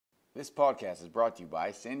This podcast is brought to you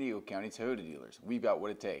by San Diego County Toyota Dealers. We've got what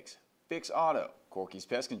it takes. Fix Auto, Corky's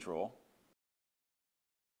Pest Control.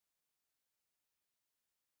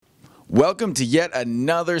 Welcome to yet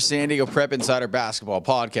another San Diego Prep Insider Basketball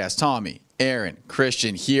podcast. Tommy, Aaron,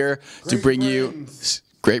 Christian here to bring you...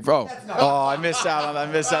 Great, bro. Oh, I missed out on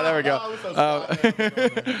that. There we go.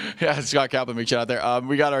 Yeah, Scott Kaplan, big shout out there.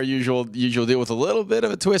 We got our usual deal with a little bit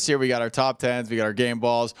of a twist here. We got our top 10s. We got our game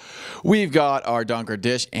balls. We've got our dunker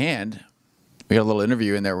dish, and we got a little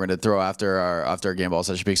interview in there we're going to throw after our game balls.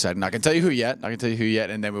 That should be exciting. Not going to tell you who yet.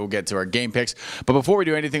 And then we will get to our game picks. But before we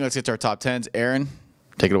do anything, let's get to our top 10s. Aaron,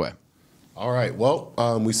 take it away. All right. Well,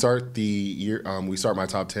 we start the year. We start my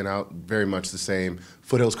top 10 out very much the same.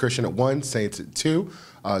 Foothills Christian at 1, Saints at 2,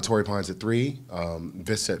 Torrey Pines at 3,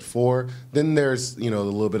 Vista at 4. Then there's a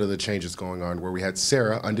little bit of the changes going on where we had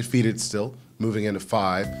Serra undefeated still moving into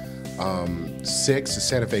 5, 6 is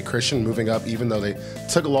Santa Fe Christian moving up even though they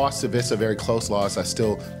took a loss to Vista, a very close loss. I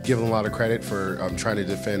still give them a lot of credit for trying to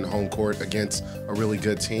defend home court against a really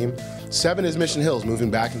good team. 7 is Mission Hills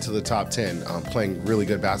moving back into the top 10, playing really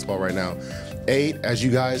good basketball right now. 8, as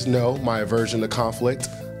you guys know, my aversion to conflict,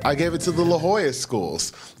 I gave it to the La Jolla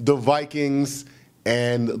schools, the Vikings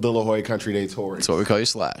and the La Jolla Country Day Tories. That's what we call you,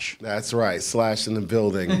 Slash. That's right, Slash in the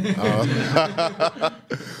building.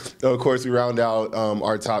 Of course, we round out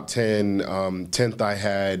our top 10. 10th, I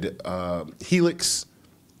had Helix,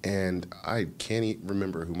 and I can't even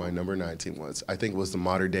remember who my number 19 was. I think it was the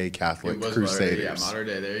Modern Day Catholic Crusaders. Modern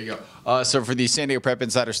Day, there you go. So for the San Diego Prep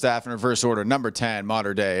Insider staff in reverse order, number 10,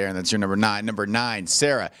 Modern Day, Aaron, that's your number 9. Number 9,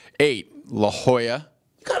 Sarah. 8, La Jolla.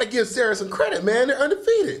 You gotta give Sarah some credit, man. They're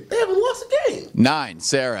undefeated. They haven't lost a game. 9,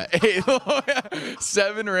 Sarah. 8, La Jolla.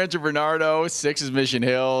 7, Rancho Bernardo. 6 is Mission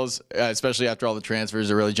Hills, especially after all the transfers.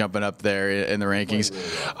 They're really jumping up there in the rankings.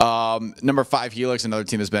 Number 5, Helix, another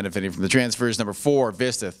team that's benefiting from the transfers. Number 4,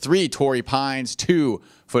 Vista. 3, Torrey Pines. 2,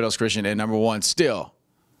 Foothills Christian. And number 1, still,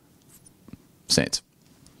 Saints.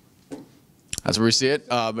 That's where we see it.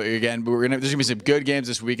 But again, there's going to be some good games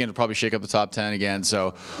this weekend. We'll probably shake up the top 10 again.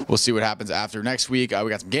 So we'll see what happens after next week.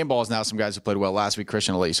 We got some game balls now. Some guys who played well last week.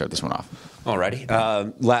 Christian, I'll let you start this one off. Alrighty.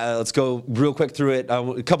 Let's go real quick through it.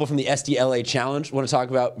 A couple from the SDLA Challenge I want to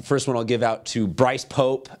talk about. First one I'll give out to Bryce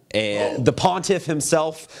Pope, and the Pontiff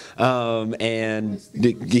himself. And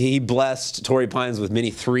he blessed Torrey Pines with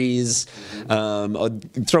many threes. I'll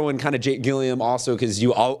throw in kind of Jake Gilliam also, because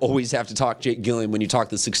you always have to talk Jake Gilliam when you talk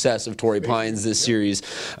the success of Torrey Pines this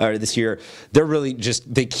year. They're really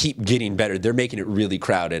they keep getting better. They're making it really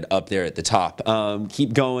crowded up there at the top.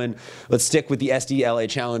 Keep going. Let's stick with the SDLA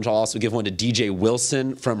Challenge. I'll also give one to DJ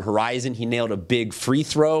Wilson from Horizon. He nailed a big free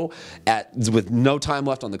throw with no time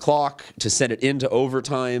left on the clock to send it into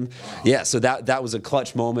overtime. Yeah, so that was a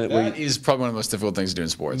clutch moment. That is probably one of the most difficult things to do in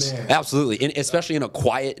sports. Man. Absolutely, and especially in a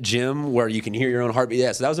quiet gym where you can hear your own heartbeat.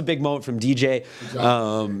 Yeah, so that was a big moment from DJ.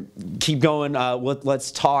 Keep going.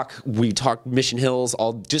 Let's talk. We talked Mission Hills.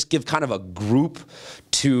 I'll just give kind of a group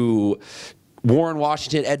to Warren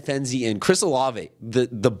Washington, Ed Fenzi, and Chris Olave.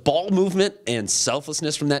 The ball movement and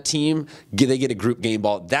selflessness from that team, they get a group game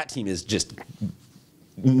ball. That team is just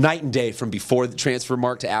night and day from before the transfer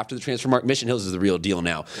mark to after the transfer mark. Mission Hills is the real deal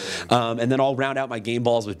now. And then I'll round out my game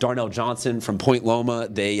balls with Darnell Johnson from Point Loma.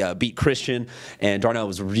 They beat Christian, and Darnell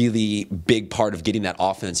was a really big part of getting that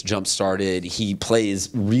offense jump started. He plays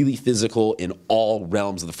really physical in all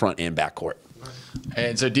realms of the front and back court.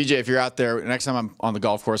 And so, DJ, if you're out there, next time I'm on the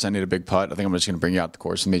golf course, I need a big putt. I think I'm just going to bring you out the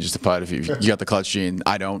course with me just a putt. If you got the clutch gene,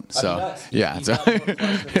 I don't. So, yeah. So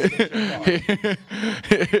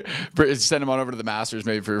send him on over to the Masters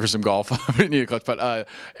maybe for some golf. I need a clutch putt.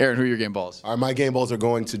 Aaron, who are your game balls? All right, my game balls are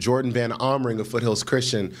going to Jordan Van Omring of Foothills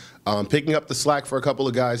Christian. Picking up the slack for a couple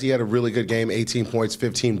of guys. He had a really good game, 18 points,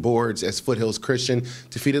 15 boards as Foothills Christian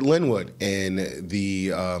defeated Linwood in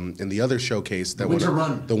the other showcase.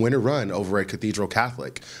 The winter run over at Cathedral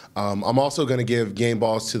Catholic. I'm also going to give game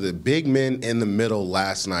balls to the big men in the middle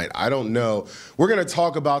last night. I don't know. We're going to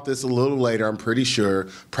talk about this a little later, I'm pretty sure.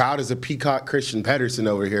 Proud as a peacock, Christian Pedersen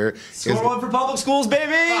over here. Score one for public schools,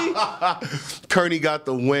 baby! Kearny got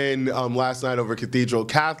the win last night over Cathedral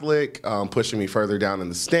Catholic, pushing me further down in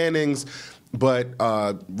the standings. But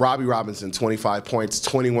Robbie Robinson, 25 points,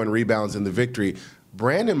 21 rebounds in the victory.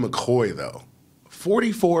 Brandon McCoy, though,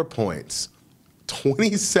 44 points,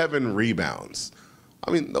 27 rebounds. I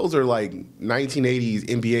mean, those are like 1980s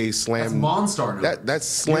NBA slam. That's Monstar numbers. That's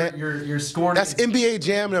slam. You're scoring. That's NBA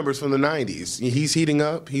Jam numbers from the 90s. He's heating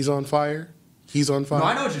up. He's on fire. He's on fire. No,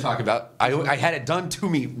 I know what you're talking about. I had it done to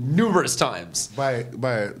me numerous times. By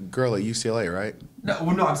a girl at UCLA, right? No,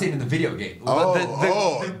 I'm saying in the video game.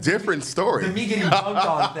 Different story. The me getting dunked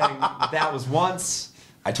on thing, that was once.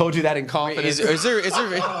 I told you that in confidence. I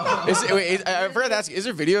forgot to ask, is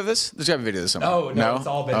there video of this? There's got to be video of this somewhere. No, it's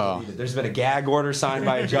all been deleted. There's been a gag order signed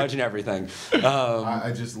by a judge and everything.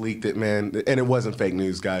 I just leaked it, man, and it wasn't fake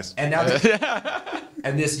news, guys. And now,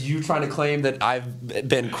 and this you trying to claim that I've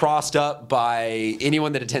been crossed up by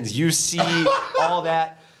anyone that attends UC, all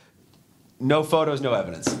that. No photos, no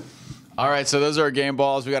evidence. All right, so those are our game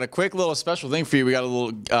balls. We got a quick little special thing for you. We got a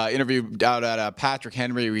little interview out at Patrick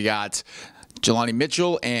Henry. We got Jelani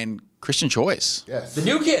Mitchell and Christian Choice. Yes. The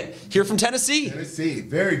new kid here from Tennessee. Tennessee.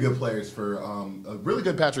 Very good players for a really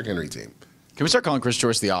good Patrick Henry team. Can we start calling Christian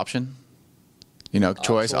Choice the option? You know,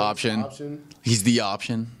 Choice, option. He's the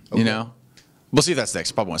option, you know? We'll see if that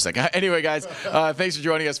sticks. Probably won't stick. Anyway, guys, thanks for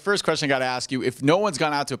joining us. First question I got to ask you. If no one's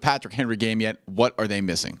gone out to a Patrick Henry game yet, what are they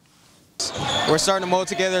missing? We're starting to mold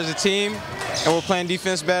together as a team, and we're playing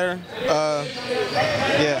defense better.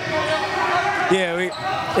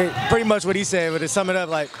 Yeah, pretty much what he said, but to sum it up,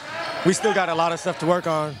 like, we still got a lot of stuff to work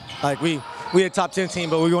on. Like, we a top 10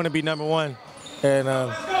 team, but we want to be number one. And,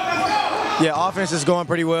 offense is going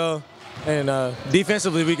pretty well. And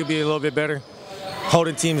defensively, we could be a little bit better,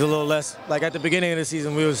 holding teams a little less. Like, at the beginning of the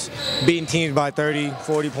season, we was beating teams by 30,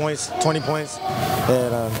 40 points, 20 points,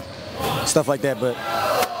 and stuff like that. But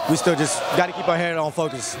we still just got to keep our head on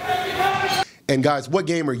focus. And guys, what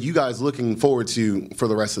game are you guys looking forward to for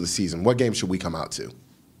the rest of the season? What game should we come out to?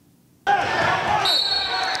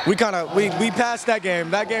 We passed that game.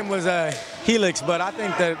 That game was Helix, but I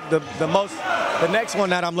think that the next one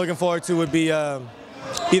that I'm looking forward to would be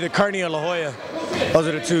either Kearny or La Jolla. Those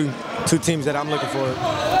are the two teams that I'm looking forward.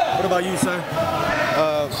 What about you, sir?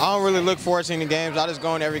 I don't really look forward to any games. I just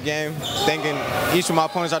go into every game thinking each of my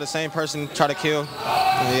opponents are the same person, try to kill.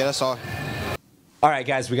 And yeah, that's all. All right,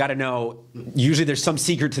 guys, we got to know, usually there's some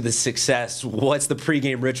secret to this success. What's the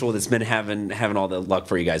pregame ritual that's been having all the luck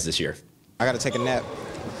for you guys this year? I got to take a nap.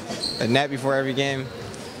 A nap before every game.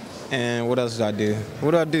 And what else do I do?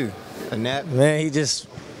 What do I do? A nap? Man, it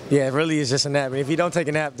really is just a nap. If he don't take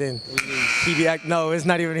a nap, then he be acting. No, it's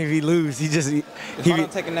not even if he lose. If I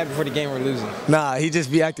don't take a nap before the game, we're losing. Nah, he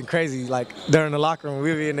just be acting crazy. Like during the locker room,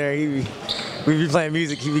 we be in there. We be playing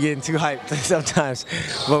music. He be getting too hyped sometimes.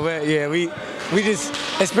 But we just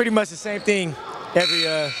it's pretty much the same thing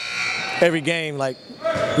every game. Like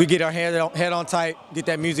we get our head on tight, get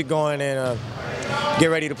that music going, and get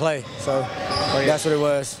ready to play. So that's what it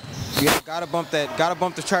was. You gotta bump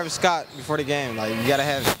the Travis Scott before the game. Like you gotta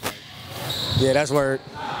have it. Yeah, that's word.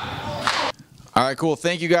 All right, cool.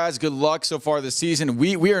 Thank you guys. Good luck so far this season.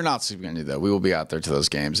 We are not sleeping on you though. We will be out there to those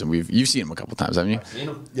games, and you've seen them a couple times, haven't you? I've seen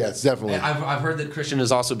them. Yes, definitely. I've heard that Christian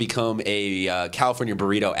has also become a California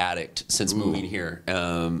burrito addict since moving here.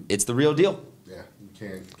 It's the real deal. Yeah,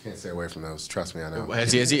 you can't stay away from those. Trust me, I know.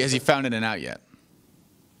 Has he found it out yet?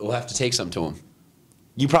 We'll have to take some to him.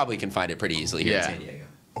 You probably can find it pretty easily here in San Diego.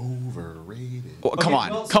 Overrated. Well, come on.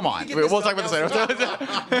 We'll talk about this later.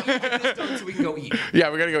 So we can go eat. Yeah,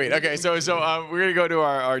 we're gonna go eat. Okay, so we're gonna go to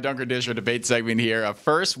our Dunker Dish or debate segment here.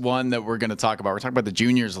 First one that we're gonna talk about. We're talking about the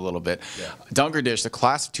juniors a little bit. Yeah. Dunker Dish, the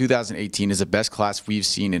class of 2018 is the best class we've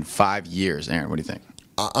seen in 5 years. Aaron, what do you think?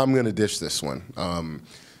 I'm gonna dish this one.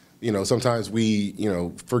 Sometimes we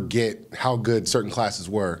forget how good certain classes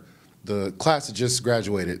were. The class that just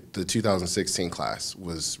graduated, the 2016 class,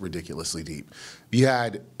 was ridiculously deep. You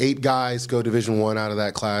had 8 guys go Division I out of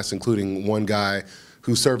that class, including one guy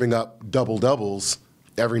who's serving up double-doubles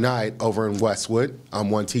every night over in Westwood,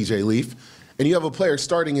 one TJ Leaf. And you have a player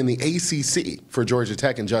starting in the ACC for Georgia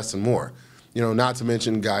Tech and Justin Moore. Not to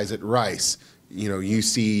mention guys at Rice. You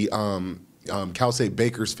see Cal State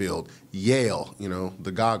Bakersfield, Yale,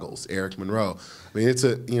 the Goggles, Eric Monroe. I mean,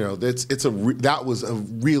 that was a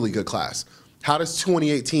really good class. How does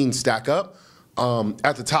 2018 stack up?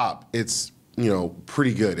 At the top, it's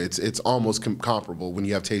pretty good. It's almost comparable when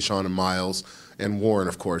you have Tayshawn and Miles and Warren.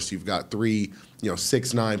 Of course, you've got 3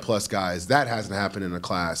 6'9" plus guys. That hasn't happened in a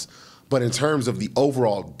class. But in terms of the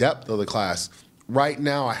overall depth of the class, right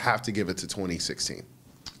now I have to give it to 2016.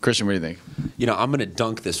 Christian, what do you think? I'm going to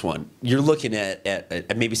dunk this one. You're looking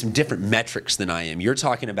at maybe some different metrics than I am. You're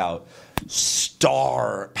talking about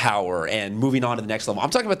star power and moving on to the next level. I'm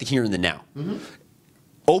talking about the here and the now. Mm-hmm.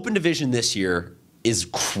 Open Division this year is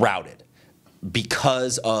crowded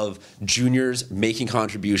because of juniors making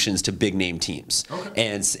contributions to big name teams.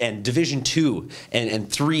 Okay. And Division 2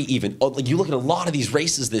 and 3 even. Like you look at a lot of these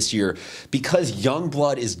races this year because young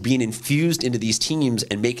blood is being infused into these teams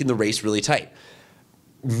and making the race really tight.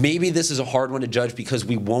 maybe this is a hard one to judge because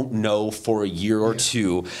we won't know for a year or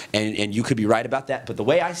two, and you could be right about that. But the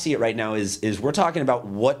way I see it right now is we're talking about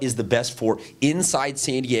what is the best for inside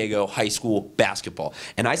San Diego high school basketball.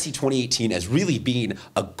 And I see 2018 as really being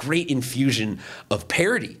a great infusion of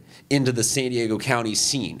parity into the San Diego County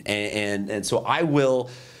scene. And so I will,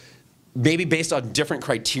 maybe based on different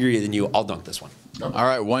criteria than you, I'll dunk this one. All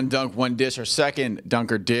right, one dunk, one dish. Our second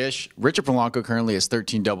dunker dish. Richard Polanco currently has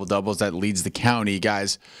 13 double-doubles. That leads the county.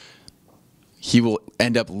 Guys, he will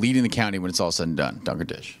end up leading the county when it's all said and done. Dunker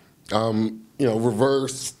dish.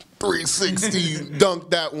 Reverse 360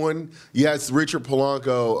 dunk that one. Yes, Richard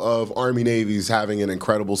Polanco of Army Navy is having an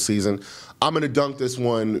incredible season. I'm going to dunk this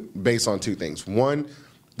one based on two things. One,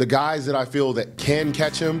 the guys that I feel that can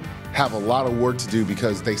catch him have a lot of work to do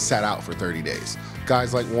because they sat out for 30 days.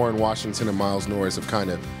 Guys like Warren Washington and Miles Norris have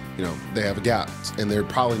kind of, they have a gap, and they're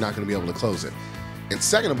probably not going to be able to close it. And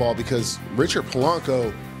second of all, because Richard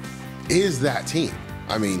Polanco is that team.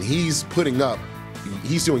 I mean, he's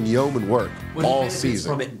doing yeoman work all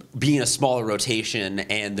season. From it being a smaller rotation,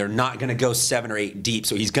 and they're not going to go 7 or 8 deep,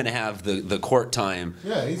 so he's going to have the court time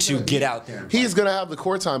to get out there. He's going to have the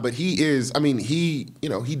court time, but he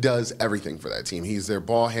does everything for that team. He's their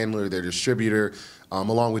ball handler, their distributor,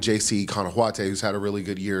 along with JC Kanahwate, who's had a really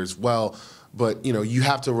good year as well. But, you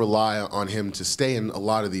have to rely on him to stay in a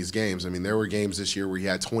lot of these games. I mean, there were games this year where he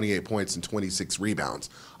had 28 points and 26 rebounds.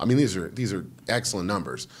 I mean, these are excellent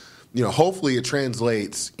numbers. Hopefully it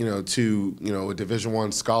translates, to, a Division I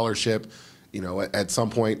scholarship. At some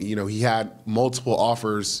point, he had multiple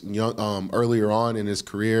offers earlier on in his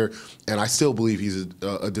career, and I still believe he's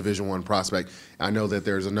a Division I prospect. I know that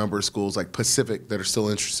there's a number of schools like Pacific that are still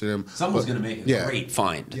interested in him. Someone's going to make a great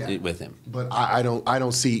find with him. But I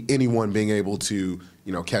don't see anyone being able to,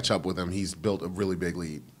 catch up with him. He's built a really big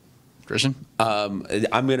lead. Christian? I'm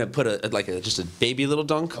going to put just a baby little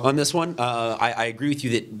dunk on this one. I agree with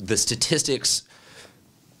you that the statistics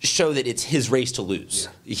show that it's his race to lose.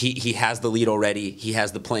 Yeah. He has the lead already. He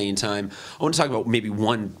has the playing time. I want to talk about maybe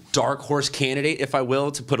one dark horse candidate, if I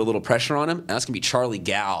will, to put a little pressure on him. And that's going to be Charlie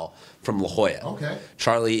Gal from La Jolla. Okay.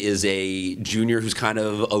 Charlie is a junior who's kind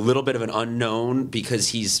of a little bit of an unknown because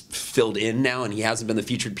he's filled in now and he hasn't been the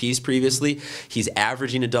featured piece previously. He's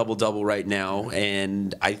averaging a double-double right now,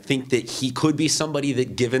 and I think that he could be somebody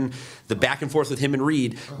that, given the back and forth with him and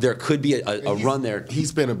Reed, there could be a run there.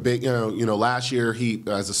 He's been a big, last year he,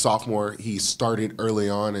 as a sophomore, he started early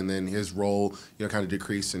on, and then his role, kind of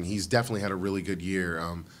decreased, and he's definitely had a really good year.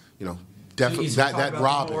 Definitely that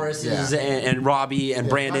Robbie and Robbie and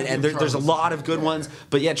Brandon, and there's a lot of good ones.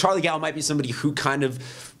 But yeah, Charlie Gal might be somebody who kind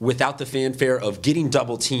of, without the fanfare of getting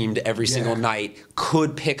double teamed every single night,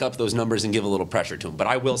 could pick up those numbers and give a little pressure to him. But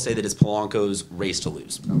I will say that it's Polanco's race to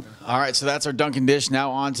lose. Okay. All right, so that's our Dunkin' Dish. Now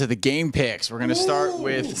on to the game picks. We're going to start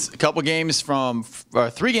with a couple games from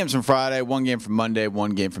 3 games from Friday, 1 game from Monday,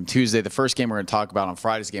 1 game from Tuesday. The first game we're going to talk about on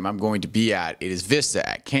Friday's game I'm going to be at. It is Vista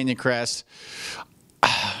at Canyon Crest.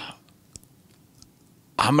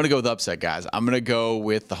 I'm going to go with upset, guys. I'm going to go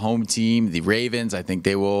with the home team, the Ravens. I think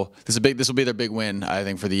they will. This will be their big win, I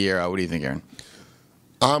think, for the year. What do you think, Aaron?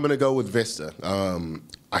 I'm going to go with Vista.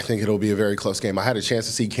 I think it'll be a very close game. I had a chance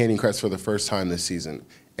to see Canyon Crest for the first time this season,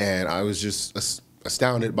 and I was just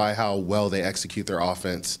astounded by how well they execute their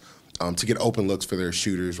offense to get open looks for their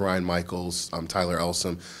shooters, Ryan Michaels, Tyler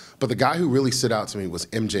Elsom. But the guy who really stood out to me was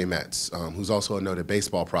MJ Metz, who's also a noted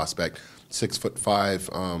baseball prospect.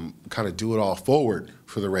 6'5", kind of do it all forward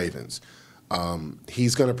for the Ravens.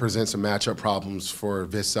 He's going to present some matchup problems for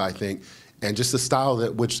Vista, I think, and just the style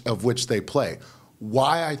of which they play.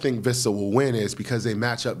 Why I think Vista will win is because they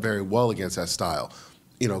match up very well against that style.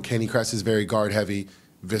 Canyon Crest is very guard heavy.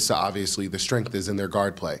 Vista, obviously, the strength is in their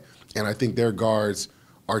guard play, and I think their guards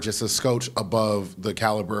are just a scotch above the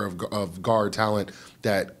caliber of guard talent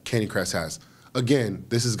that Canyon Crest has. Again,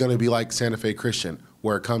 this is going to be like Santa Fe Christian,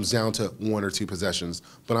 where it comes down to 1 or 2 possessions,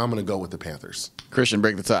 but I'm going to go with the Panthers. Christian,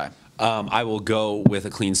 break the tie. I will go with a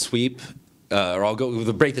clean sweep, or I'll go with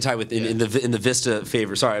the break the tie in the Vista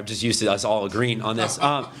favor. Sorry, I'm just used to us all agreeing on this.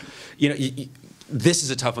 This is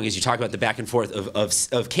a tough one because you talk about the back and forth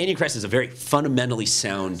of Canyon Crest is a very fundamentally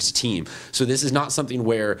sound team. So this is not something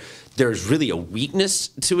where there's really a weakness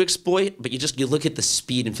to exploit, but you look at the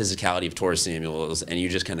speed and physicality of Torres Samuels, and you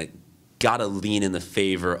just kind of got to lean in the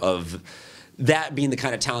favor of that being the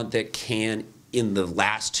kind of talent that can, in the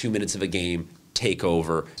last 2 minutes of a game, take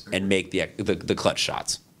over and make the clutch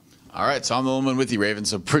shots. All right, so I'm the woman with you, Ravens.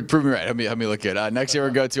 So prove me right. Help me look good. Next year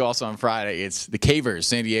we'll go to also on Friday. It's the Cavers,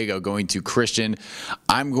 San Diego, going to Christian.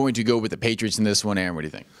 I'm going to go with the Patriots in this one. Aaron, what do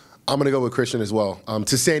you think? I'm going to go with Christian as well.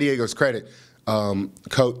 To San Diego's credit,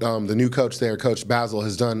 The new coach there, Coach Basil,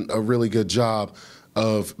 has done a really good job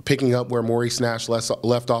of picking up where Maurice Nash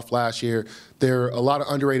left off last year. There are a lot of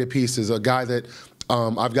underrated pieces. A guy that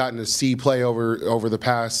I've gotten to see play over the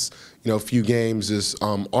past few games is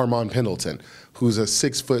Armand Pendleton, who's a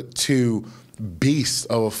 6'2" beast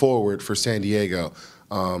of a forward for San Diego.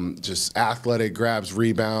 Just athletic, grabs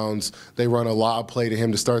rebounds. They run a lob play to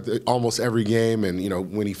him to start almost every game,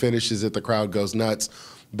 and when he finishes it, the crowd goes nuts.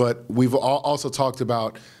 But we've also talked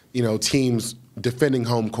about teams defending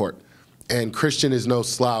home court, and Christian is no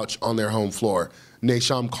slouch on their home floor.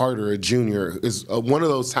 Nasham Carter, a junior, is one of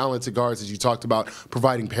those talented guards, as you talked about,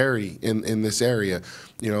 providing parity in this area.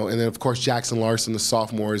 And then, of course, Jackson Larson, the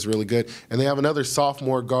sophomore, is really good. And they have another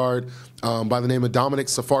sophomore guard by the name of Dominic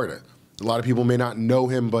Safarda. A lot of people may not know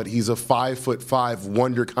him, but he's a 5'5"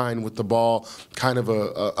 wonder kind with the ball, kind of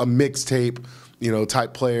a mixtape,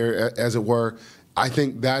 type player, as it were. I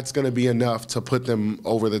think that's going to be enough to put them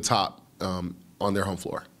over the top on their home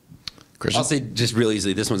floor. Christian? I'll say just real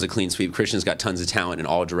easily, this one's a clean sweep. Christian's got tons of talent in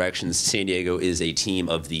all directions. San Diego is a team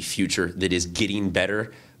of the future that is getting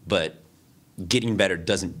better, but getting better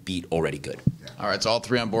doesn't beat already good. All right, so all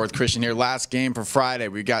three on board with Christian here. Last game for Friday,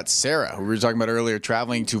 we got Serra, who we were talking about earlier,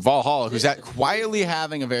 traveling to Valhalla, who's quietly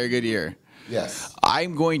having a very good year. Yes.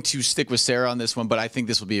 I'm going to stick with Serra on this one, but I think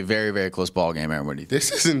this will be a very, very close ball game. Aaron, what do you think?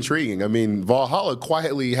 This is intriguing. I mean, Valhalla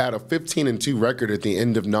quietly had a 15-2 record at the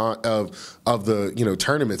end of the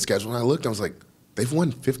tournament schedule. And I looked, I was like, they've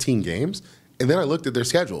won 15 games? And then I looked at their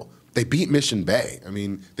schedule. They beat Mission Bay. I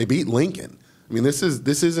mean, they beat Lincoln. I mean, this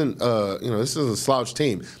isn't a slouch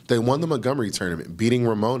team. They won the Montgomery tournament, beating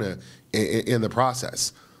Ramona in the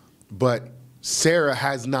process. But Serra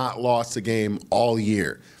has not lost a game all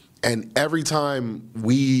year. And every time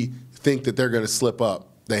we think that they're going to slip up,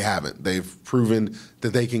 they haven't. They've proven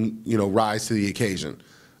that they can, rise to the occasion.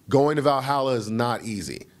 Going to Valhalla is not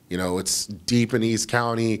easy. It's deep in East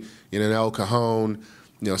County, in El Cajon.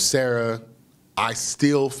 Serra, I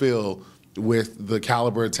still feel with the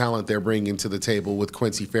caliber of talent they're bringing to the table with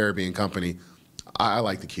Quincy Farabee and company, I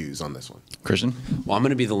like the Qs on this one. Christian? Well, I'm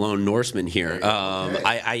going to be the lone Norseman here.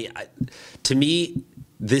 To me,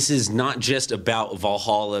 this is not just about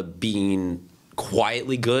Valhalla being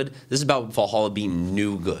quietly good. This is about Valhalla being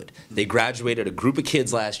new good. They graduated a group of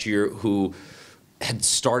kids last year who had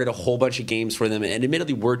started a whole bunch of games for them and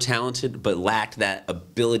admittedly were talented but lacked that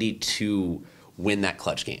ability to win that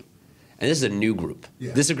clutch game. And this is a new group.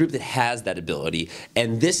 Yeah. This is a group that has that ability.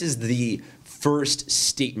 And this is the first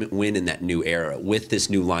statement win in that new era with this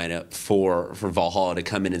new lineup for Valhalla to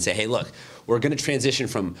come in and say, hey, look, we're going to transition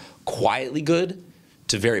from quietly good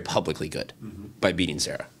to very publicly good by beating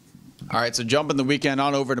Serra. All right, so jumping the weekend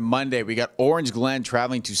on over to Monday, we got Orange Glen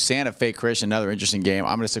traveling to Santa Fe Christian. Another interesting game.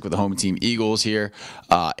 I'm going to stick with the home team Eagles here.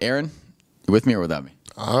 Aaron, you with me or without me?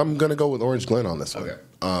 I'm going to go with Orange Glen on this one.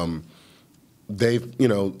 Okay. They've,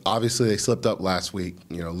 obviously they slipped up last week,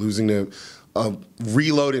 losing to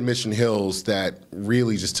reloaded Mission Hills that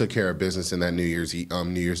really just took care of business in that New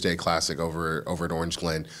Year's Day Classic over at Orange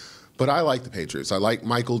Glen. But I like the Patriots. I like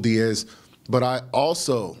Michael Diaz. But I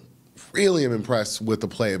also really am impressed with the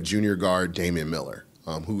play of junior guard Damian Miller,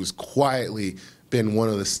 who's quietly been one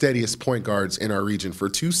of the steadiest point guards in our region for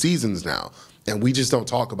 2 seasons now, and we just don't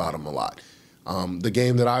talk about him a lot. The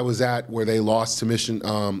game that I was at where they lost to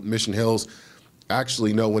Mission Hills,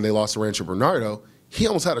 actually, no, when they lost to Rancho Bernardo, he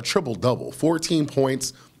almost had a triple-double, 14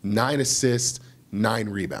 points, 9 assists, 9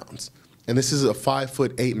 rebounds. And this is a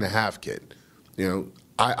 5'8.5" kid.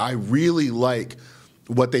 I really like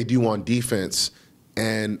what they do on defense,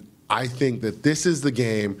 and I think that this is the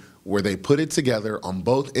game where they put it together on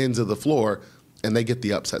both ends of the floor and they get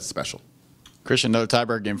the upset special. Christian, another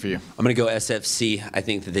tiebreaker game for you. I'm going to go SFC. I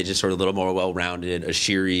think that they just sort of a little more well-rounded.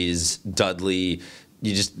 Ashiris, Dudley,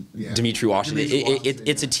 Dimitri Washington.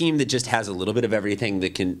 It's a team that just has a little bit of everything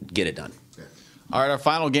that can get it done. Yeah. All right, our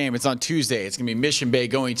final game, it's on Tuesday. It's going to be Mission Bay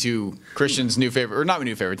going to Christian's new favorite, or not my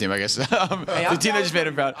new favorite team, I guess. The team that just made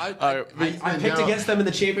him proud. I picked against them in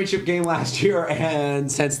the championship game last year,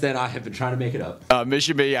 and since then I have been trying to make it up.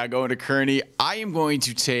 Mission Bay, going to Kearny. I am going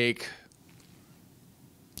to take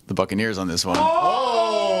the Buccaneers on this one.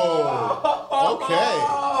 Oh,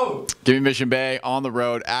 okay. Give me Mission Bay on the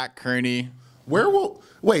road at Kearny.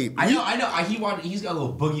 Wait. I know. He's got a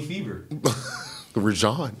little boogie fever.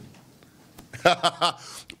 Rajon.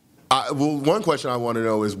 One question I want to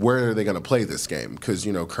know is where are they going to play this game? Because,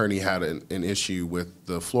 Kearny had an issue with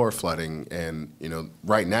the floor flooding, and,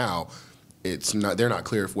 right now they're not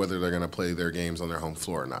clear whether they're going to play their games on their home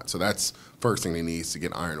floor or not. So that's first thing they need to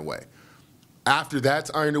get ironed away. After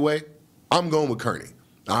that's ironed away, I'm going with Kearny.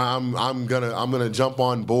 I'm gonna jump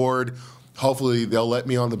on board. Hopefully they'll let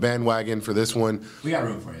me on the bandwagon for this one. We got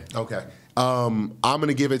room for you. Okay. I'm going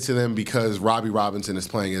to give it to them because Robbie Robinson is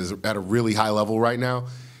playing at a really high level right now.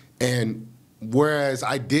 And whereas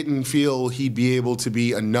I didn't feel he'd be able to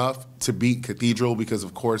be enough to beat Cathedral because,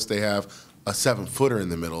 of course, they have a 7-footer in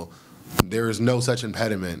the middle, there is no such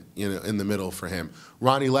impediment, in the middle for him.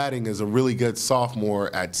 Ronnie Ladding is a really good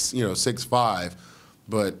sophomore at 6'5",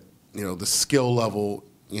 but the skill level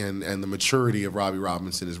and the maturity of Robbie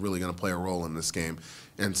Robinson is really going to play a role in this game,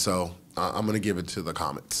 and so I'm going to give it to the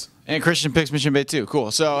Comets. And Christian picks Mission Bay too.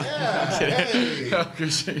 Cool. So, I'm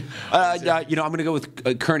going to go with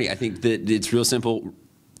Kearny. I think that it's real simple.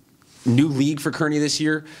 New league for Kearny this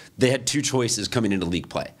year. They had two choices coming into league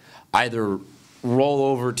play: either roll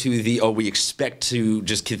over to we expect to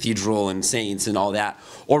just Cathedral and Saints and all that,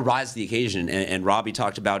 or rise to the occasion. And Robbie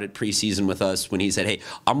talked about it preseason with us when he said, hey,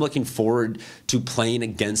 I'm looking forward to playing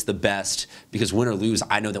against the best because win or lose,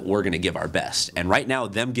 I know that we're going to give our best. And right now,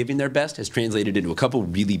 them giving their best has translated into a couple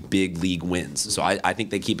really big league wins. So I think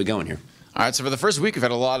they keep it going here. All right, so for the first week, we've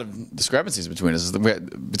had a lot of discrepancies between us.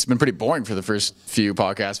 It's been pretty boring for the first few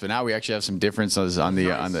podcasts, but now we actually have some differences on the.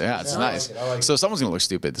 It's nice. I like it. So someone's gonna look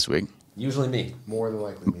stupid this week. Usually me. More than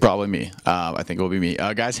likely me. Probably me. I think it will be me.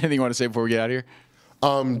 Guys, anything you want to say before we get out of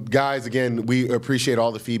here? Guys, again, we appreciate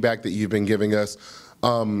all the feedback that you've been giving us.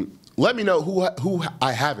 Let me know who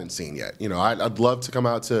I haven't seen yet. I'd love to come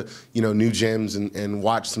out to new gyms and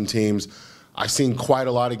watch some teams. I've seen quite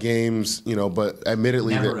a lot of games, but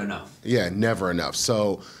admittedly, never enough. Yeah, never enough.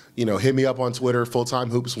 So, hit me up on Twitter, Fulltime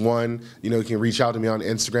Hoops 1. You can reach out to me on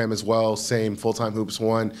Instagram as well. Same, Fulltime Hoops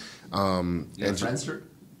 1. You have a Friendster?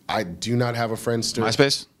 I do not have a Friendster.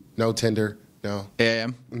 MySpace? No Tinder. No.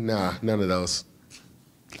 AIM? Nah, none of those.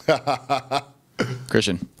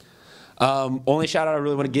 Christian? Only shout out I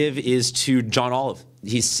really want to give is to John Olive.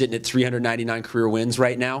 He's sitting at 399 career wins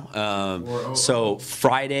right now. So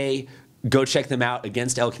Friday, go check them out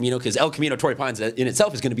against El Camino, because El Camino Torrey Pines in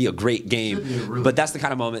itself is going to be a great game. But that's the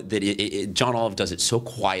kind of moment that John Olive does it so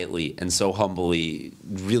quietly and so humbly.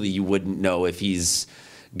 Really, you wouldn't know if he's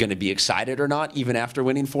going to be excited or not, even after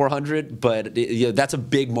winning 400. But that's a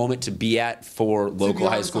big moment to be at for local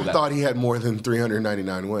high school. I thought he had more than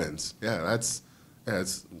 399 wins. Yeah, that's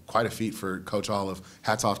quite a feat for Coach Olive.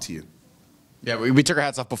 Hats off to you. Yeah, we took our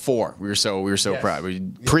hats off before. We were so proud. We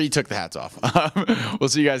pre took the hats off. We'll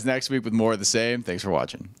see you guys next week with more of the same. Thanks for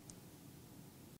watching.